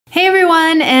Hey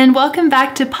everyone, and welcome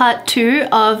back to part 2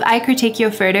 of I Critique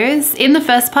Your Photos. In the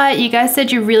first part, you guys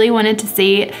said you really wanted to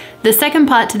see the second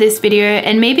part to this video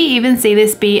and maybe even see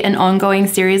this be an ongoing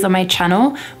series on my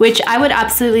channel, which I would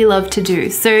absolutely love to do.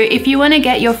 So if you want to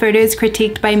get your photos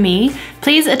critiqued by me,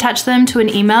 please attach them to an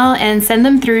email and send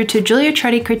them through to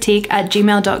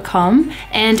juliatrotticritique@gmail.com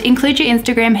and include your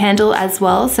Instagram handle as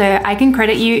well so I can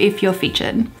credit you if you're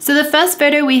featured. So the first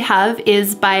photo we have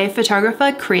is by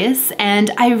photographer Chris,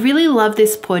 and I really love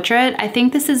this portrait. I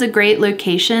think this is a great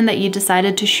location that you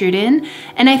decided to shoot in,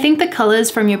 and I think the colors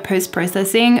from your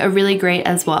post-processing are really great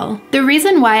as well. The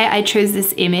reason why I chose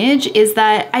this image is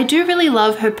that I do really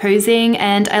love her posing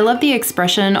and I love the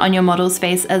expression on your model's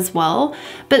face as well,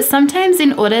 but sometimes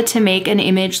in order to make an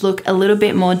image look a little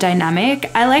bit more dynamic,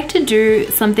 I like to do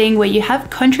something where you have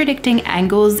contradicting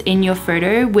angles in your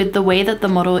photo with the way that the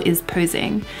model is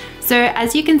posing. So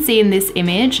as you can see in this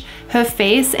image, her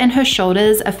face and her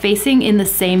shoulders are facing in the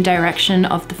same direction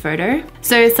of the photo.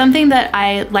 So something that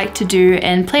I like to do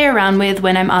and play around with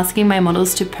when I'm asking my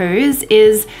models to pose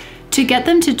is to get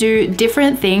them to do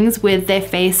different things with their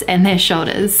face and their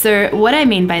shoulders. So what I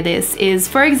mean by this is,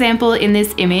 for example, in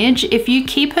this image, if you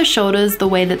keep her shoulders the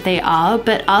way that they are,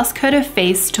 but ask her to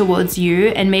face towards you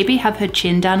and maybe have her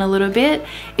chin down a little bit,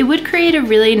 it would create a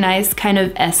really nice kind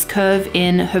of S-curve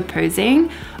in her posing.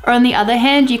 Or on the other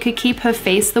hand, you could keep her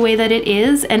face the way that it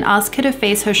is and ask her to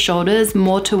face her shoulders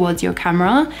more towards your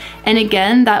camera. And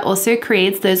again, that also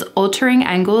creates those altering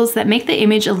angles that make the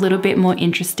image a little bit more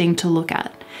interesting to look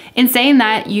at. In saying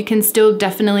that, you can still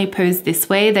definitely pose this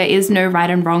way. There is no right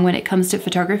and wrong when it comes to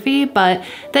photography, but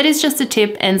that is just a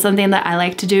tip and something that I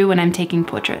like to do when I'm taking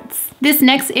portraits. This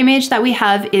next image that we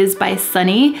have is by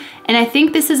Sony, and I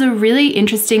think this is a really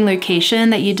interesting location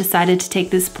that you decided to take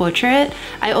this portrait.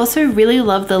 I also really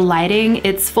love the lighting.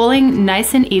 It's falling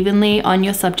nice and evenly on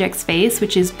your subject's face,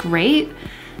 which is great.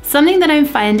 Something that I'm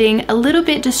finding a little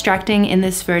bit distracting in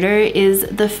this photo is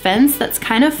the fence that's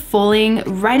kind of falling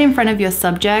right in front of your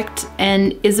subject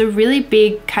and is a really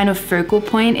big kind of focal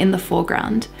point in the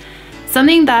foreground.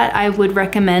 Something that I would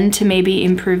recommend to maybe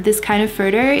improve this kind of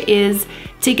photo is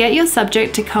to get your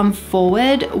subject to come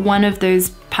forward one of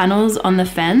those panels on the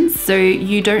fence so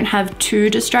you don't have two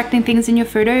distracting things in your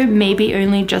photo, maybe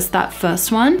only just that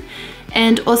first one.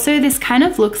 And also this kind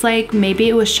of looks like maybe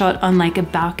it was shot on like a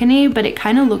balcony, but it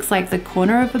kind of looks like the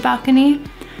corner of a balcony.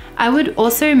 I would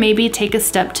also maybe take a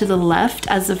step to the left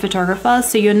as a photographer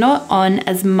so you're not on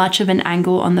as much of an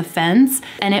angle on the fence,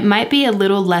 and it might be a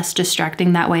little less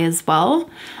distracting that way as well.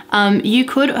 You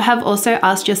could have also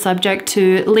asked your subject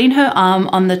to lean her arm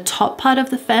on the top part of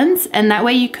the fence, and that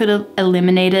way you could have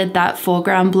eliminated that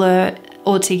foreground blur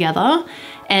altogether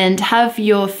and have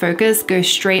your focus go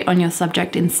straight on your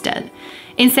subject instead.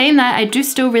 In saying that, I do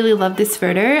still really love this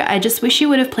photo. I just wish you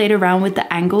would have played around with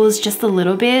the angles just a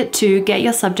little bit to get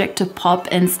your subject to pop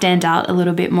and stand out a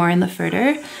little bit more in the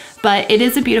photo. But it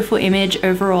is a beautiful image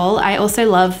overall. I also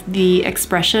love the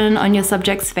expression on your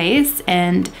subject's face,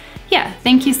 and yeah,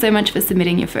 thank you so much for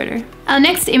submitting your photo. Our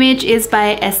next image is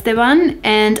by Esteban,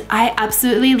 and I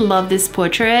absolutely love this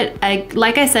portrait.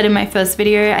 Like I said in my first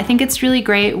video, I think it's really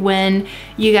great when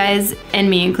you guys, and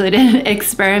me included,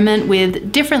 experiment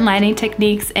with different lighting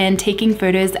techniques and taking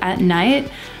photos at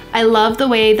night. I love the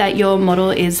way that your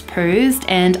model is posed,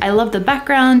 and I love the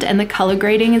background, and the color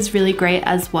grading is really great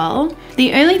as well.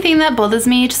 The only thing that bothers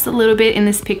me just a little bit in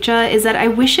this picture is that I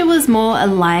wish it was more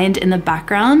aligned in the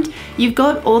background. You've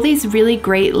got all these really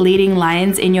great leading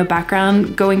lines in your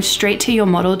background going straight to your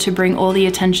model to bring all the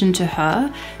attention to her.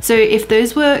 So if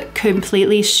those were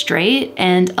completely straight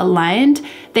and aligned,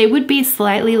 they would be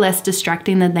slightly less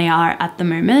distracting than they are at the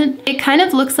moment. It kind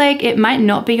of looks like it might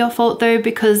not be your fault though,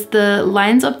 because the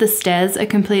lines of the stairs are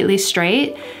completely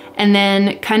straight, and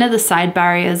then kind of the side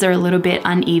barriers are a little bit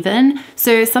uneven.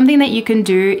 So something that you can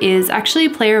do is actually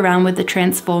play around with the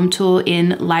transform tool in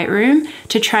Lightroom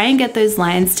to try and get those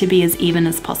lines to be as even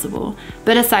as possible.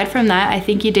 But aside from that, I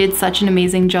think you did such an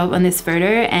amazing job on this photo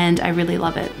and I really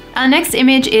love it. Our next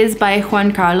image is by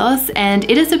Juan Carlos, and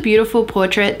it is a beautiful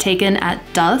portrait taken at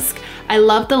dusk. I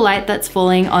love the light that's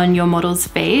falling on your model's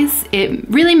face. It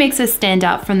really makes her stand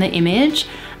out from the image.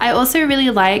 I also really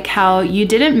like how you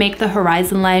didn't make the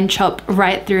horizon line chop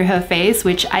right through her face,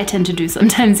 which I tend to do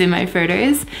sometimes in my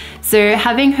photos. So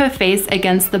having her face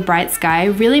against the bright sky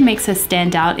really makes her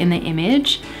stand out in the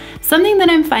image. Something that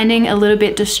I'm finding a little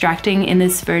bit distracting in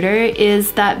this photo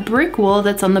is that brick wall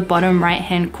that's on the bottom right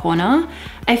hand corner.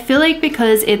 I feel like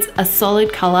because it's a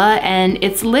solid color and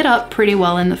it's lit up pretty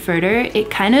well in the photo, it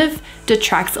kind of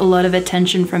detracts a lot of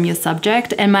attention from your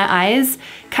subject, and my eyes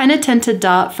kind of tend to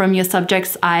dart from your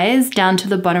subject's eyes down to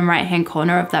the bottom right hand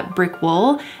corner of that brick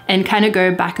wall and kind of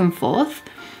go back and forth.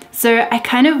 So I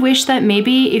kind of wish that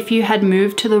maybe if you had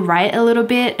moved to the right a little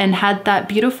bit and had that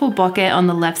beautiful bokeh on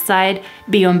the left side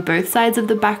be on both sides of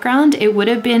the background, it would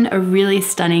have been a really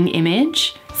stunning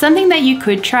image. Something that you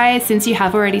could try, since you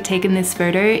have already taken this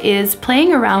photo, is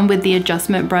playing around with the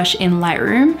adjustment brush in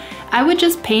Lightroom. I would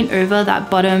just paint over that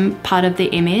bottom part of the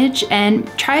image and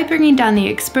try bringing down the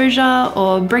exposure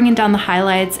or bringing down the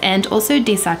highlights and also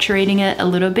desaturating it a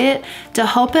little bit to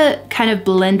help it kind of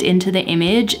blend into the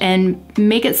image and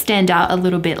make it stand out a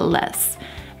little bit less.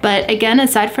 But again,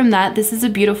 aside from that, this is a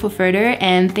beautiful photo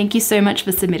and thank you so much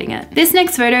for submitting it. This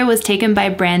next photo was taken by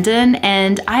Brandon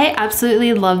and I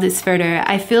absolutely love this photo.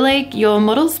 I feel like your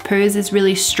model's pose is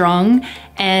really strong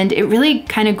and it really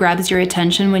kind of grabs your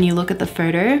attention when you look at the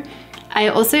photo. I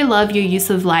also love your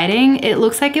use of lighting. It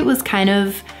looks like it was kind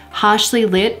of harshly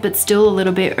lit but still a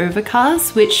little bit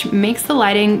overcast, which makes the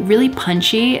lighting really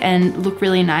punchy and look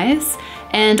really nice.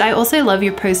 And I also love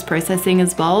your post-processing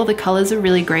as well. The colors are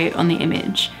really great on the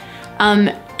image.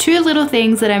 Two little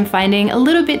things that I'm finding a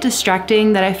little bit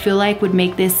distracting that I feel like would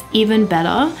make this even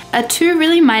better are two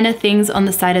really minor things on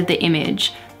the side of the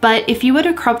image. But if you were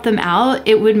to crop them out,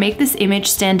 it would make this image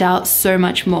stand out so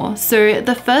much more. So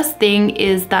the first thing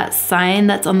is that sign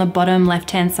that's on the bottom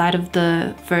left-hand side of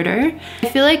the photo. I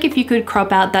feel like if you could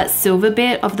crop out that silver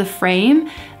bit of the frame,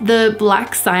 the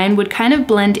black sign would kind of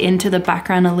blend into the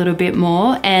background a little bit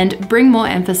more and bring more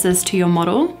emphasis to your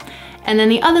model. And then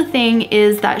the other thing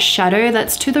is that shadow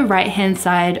that's to the right-hand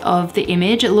side of the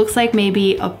image. It looks like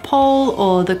maybe a pole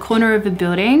or the corner of a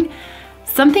building.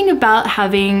 Something about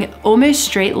having almost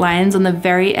straight lines on the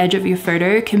very edge of your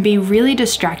photo can be really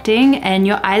distracting and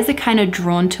your eyes are kind of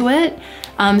drawn to it.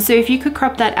 So if you could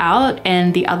crop that out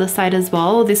and the other side as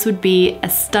well, this would be a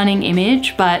stunning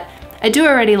image, but I do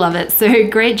already love it. So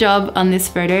great job on this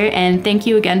photo and thank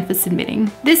you again for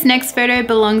submitting. This next photo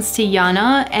belongs to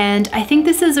Yana and I think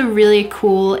this is a really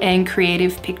cool and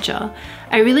creative picture.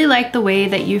 I really like the way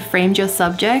that you framed your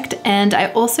subject and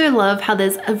I also love how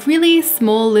there's a really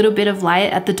small little bit of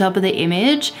light at the top of the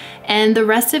image and the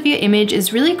rest of your image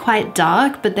is really quite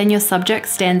dark, but then your subject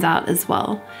stands out as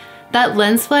well. That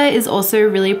lens flare is also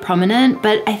really prominent,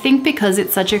 but I think because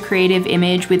it's such a creative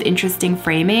image with interesting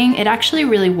framing, it actually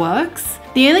really works.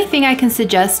 The only thing I can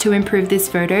suggest to improve this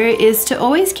photo is to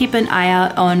always keep an eye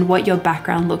out on what your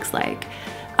background looks like.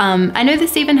 I know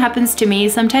this even happens to me.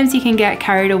 Sometimes you can get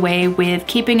carried away with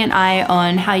keeping an eye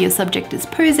on how your subject is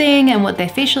posing and what their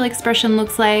facial expression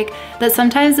looks like, that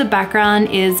sometimes the background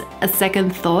is a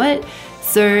second thought.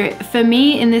 So for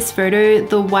me in this photo,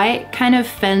 the white kind of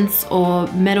fence or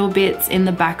metal bits in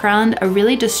the background are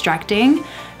really distracting,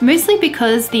 mostly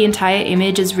because the entire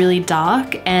image is really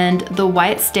dark and the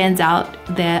white stands out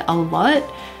there a lot.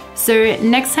 So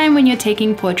next time when you're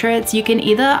taking portraits, you can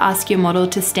either ask your model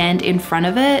to stand in front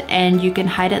of it and you can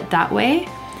hide it that way.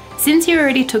 Since you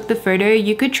already took the photo,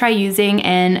 you could try using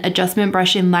an adjustment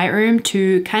brush in Lightroom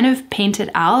to kind of paint it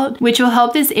out, which will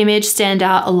help this image stand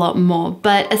out a lot more.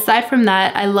 But aside from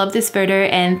that, I love this photo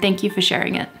and thank you for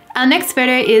sharing it. Our next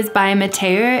photo is by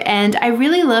Mateo, and I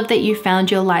really love that you found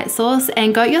your light source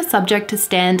and got your subject to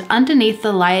stand underneath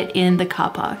the light in the car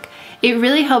park. It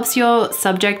really helps your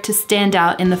subject to stand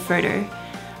out in the photo.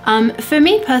 For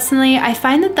me personally, I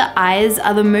find that the eyes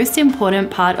are the most important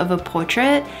part of a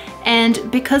portrait,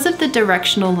 and because of the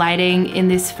directional lighting in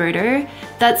this photo,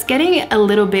 that's getting a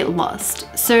little bit lost.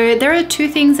 So there are two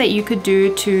things that you could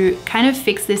do to kind of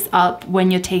fix this up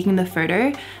when you're taking the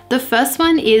photo. The first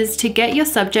one is to get your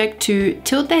subject to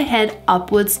tilt their head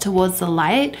upwards towards the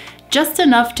light, just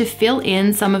enough to fill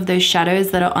in some of those shadows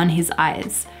that are on his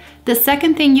eyes. The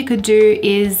second thing you could do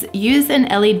is use an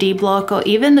LED block or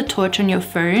even the torch on your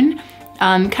phone.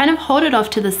 Kind of hold it off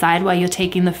to the side while you're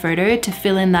taking the photo to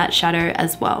fill in that shadow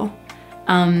as well.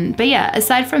 But yeah,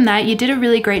 aside from that, you did a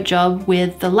really great job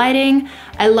with the lighting.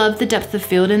 I love the depth of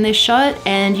field in this shot,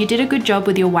 and you did a good job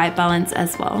with your white balance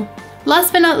as well.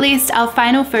 Last but not least, our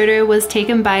final photo was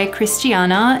taken by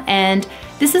Christiana, and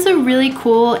this is a really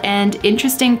cool and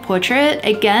interesting portrait.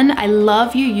 Again, I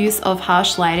love your use of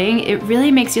harsh lighting. It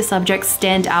really makes your subject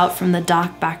stand out from the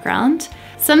dark background.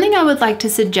 Something I would like to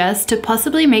suggest to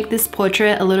possibly make this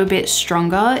portrait a little bit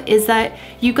stronger is that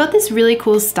you've got this really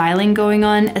cool styling going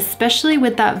on, especially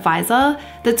with that visor,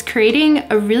 that's creating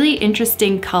a really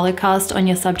interesting color cast on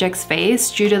your subject's face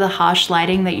due to the harsh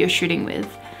lighting that you're shooting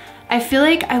with. I feel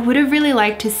like I would have really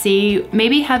liked to see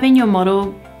maybe having your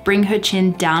model bring her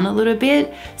chin down a little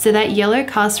bit so that yellow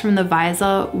cast from the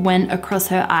visor went across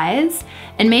her eyes,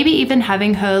 and maybe even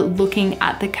having her looking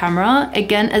at the camera,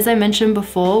 again as I mentioned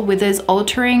before, with those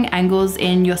altering angles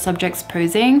in your subject's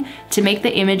posing to make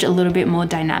the image a little bit more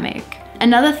dynamic.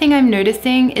 Another thing I'm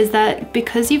noticing is that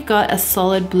because you've got a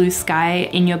solid blue sky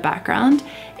in your background,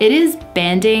 it is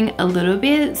banding a little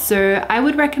bit, so I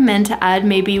would recommend to add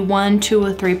maybe 1, 2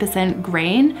 or 3%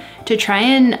 grain to try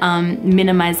and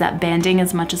minimize that banding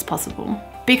as much as possible.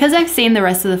 Because I've seen the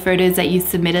rest of the photos that you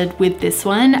submitted with this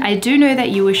one, I do know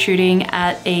that you were shooting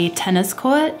at a tennis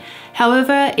court.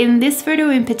 However, in this photo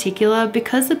in particular,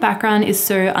 because the background is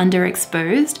so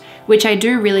underexposed, which I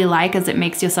do really like as it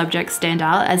makes your subject stand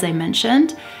out, as I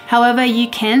mentioned. However, you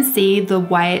can see the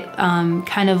white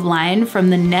kind of line from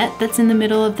the net that's in the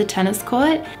middle of the tennis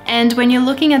court. And when you're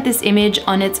looking at this image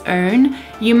on its own,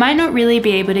 you might not really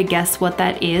be able to guess what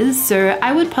that is. So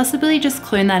I would possibly just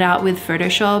clone that out with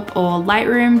Photoshop or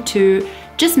Lightroom to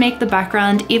just make the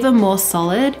background even more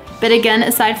solid. But again,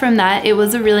 aside from that, it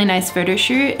was a really nice photo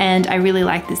shoot and I really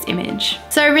like this image.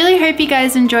 So I really hope you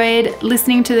guys enjoyed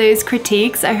listening to those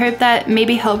critiques. I hope that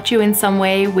maybe helped you in some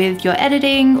way with your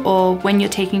editing or when you're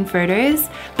taking photos.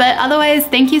 But otherwise,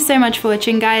 thank you so much for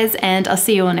watching, guys, and I'll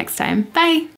see you all next time. Bye!